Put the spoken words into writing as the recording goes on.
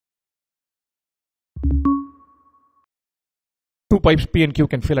Two pipes P and Q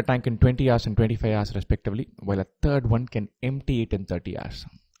can fill a tank in 20 hours and 25 hours respectively, while a third one can empty it in 30 hours.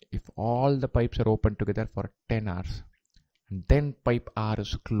 If all the pipes are open together for 10 hours and then pipe R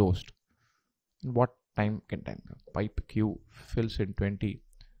is closed, in what time can tank? Pipe Q fills in 20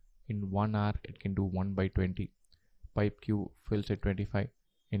 in 1 hour, it can do 1 by 20. Pipe Q fills in 25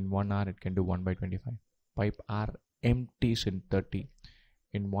 in 1 hour, it can do 1 by 25. Pipe R empties in 30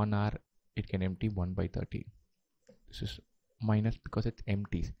 in 1 hour, it can empty 1 by 30. This is minus because it's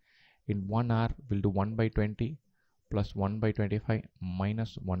empties. In 1 hour we'll do 1 by 20 plus 1 by 25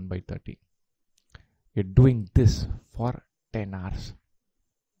 minus 1 by 30. You're doing this for 10 hours.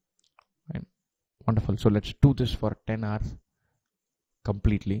 And wonderful. So let's do this for 10 hours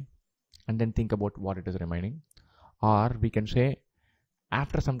completely and then think about what it is remaining. Or we can say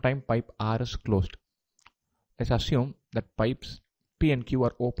after some time pipe R is closed. Let's assume that pipes P and Q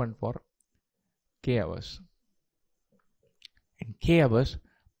are open for K hours. In K hours,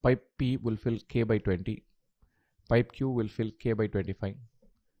 pipe P will fill K by 20. Pipe Q will fill K by 25.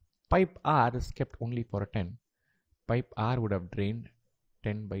 Pipe R is kept only for 10. Pipe R would have drained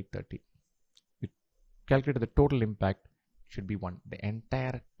 10 by 30. We calculate the total impact should be 1. The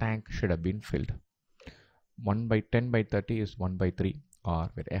entire tank should have been filled. 1 by 10 by 30 is 1 by 3, or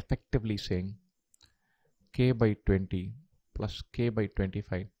we're effectively saying K by 20 plus K by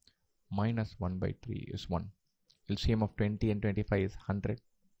 25 minus 1 by 3 is 1. LCM of 20 and 25 is 100.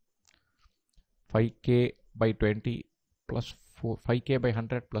 5K by 20 plus 5K by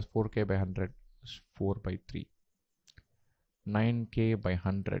 100 plus 4K by 100 is 4 by 3. 9K by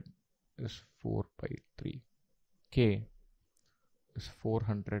 100 is 4 by 3. K is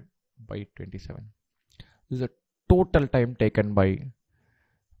 400 by 27. This is the total time taken by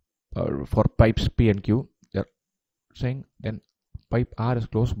for pipes P and Q. They're saying then pipe R is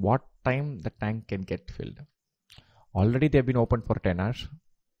closed, what time the tank can get filled. Already they've been open for 10 hours.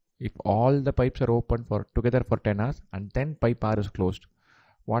 If all the pipes are open for together for 10 hours and then pipe R is closed,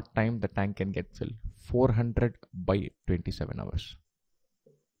 what time the tank can get filled? 400 by 27 hours.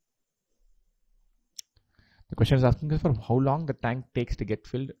 The question is asking us for how long the tank takes to get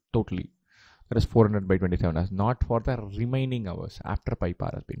filled totally. That is 400 by 27 hours, not for the remaining hours after pipe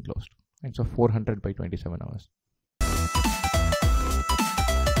R has been closed. And so 400 by 27 hours.